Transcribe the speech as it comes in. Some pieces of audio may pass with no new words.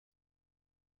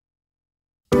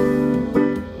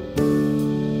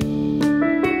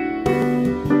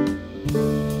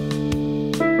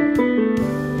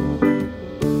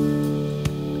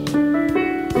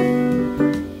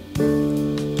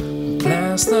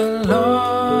the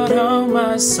Lord, oh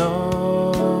my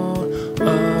soul,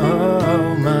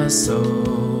 oh my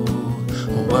soul.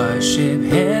 Worship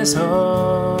His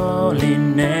holy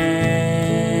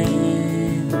name.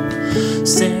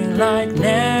 Sing like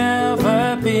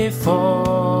never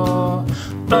before,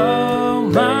 oh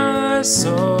my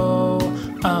soul.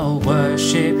 I'll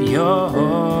worship Your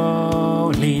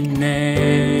holy name.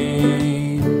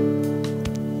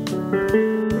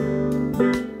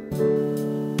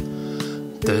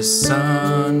 The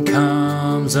sun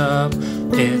comes up,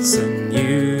 it's a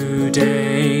new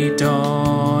day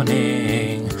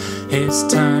dawning. It's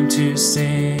time to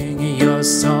sing Your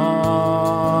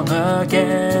song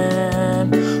again.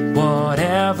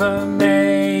 Whatever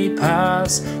may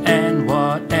pass and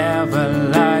whatever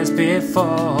lies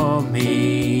before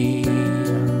me,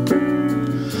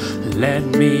 let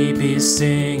me be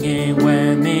singing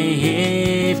when the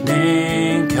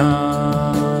evening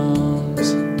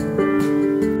comes.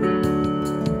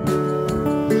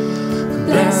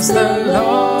 Bless the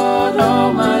Lord,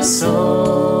 oh my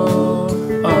soul,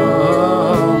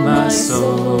 oh my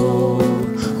soul.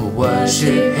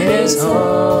 Worship His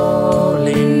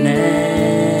holy name.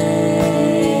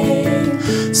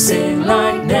 Sing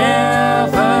like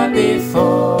never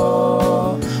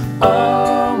before,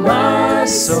 oh my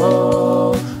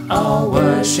soul. I'll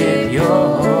worship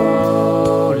Your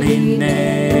holy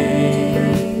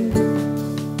name.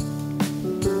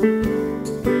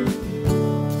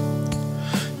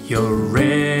 You're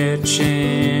rich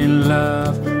in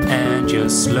love and You're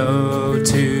slow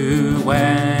to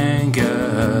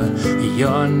anger.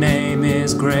 Your name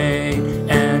is great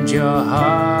and Your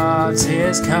heart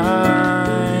is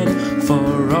kind.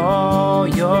 For all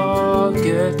Your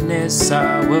goodness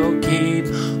I will keep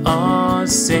on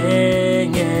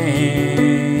singing.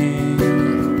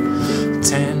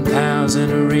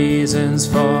 10,000 reasons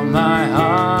for my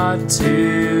heart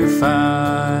to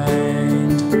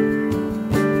find.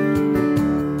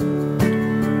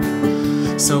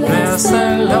 So bless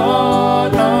the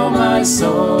Lord, oh my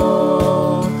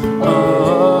soul,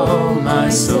 oh my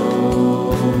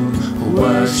soul.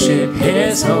 Worship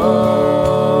His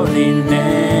holy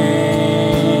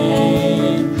name.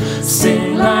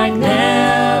 Sing like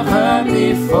never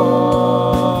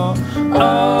before,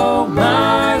 oh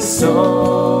my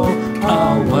soul.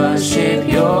 I'll worship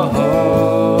Your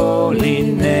holy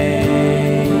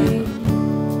name.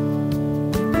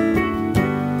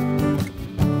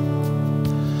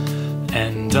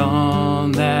 And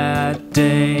on that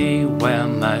day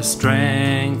when my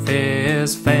strength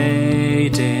is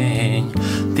fading,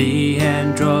 the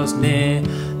end draws near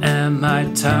and my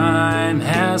time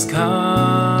has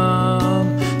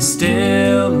come,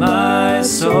 still my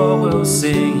soul will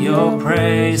sing Your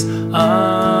praise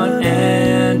unending.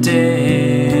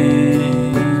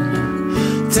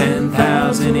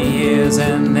 10,000 years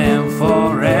and then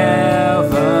forevermore.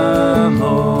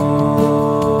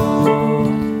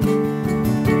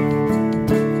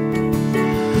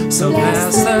 So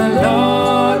bless the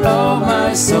Lord, oh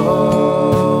my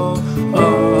soul,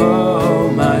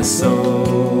 oh my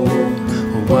soul.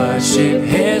 Worship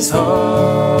His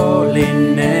holy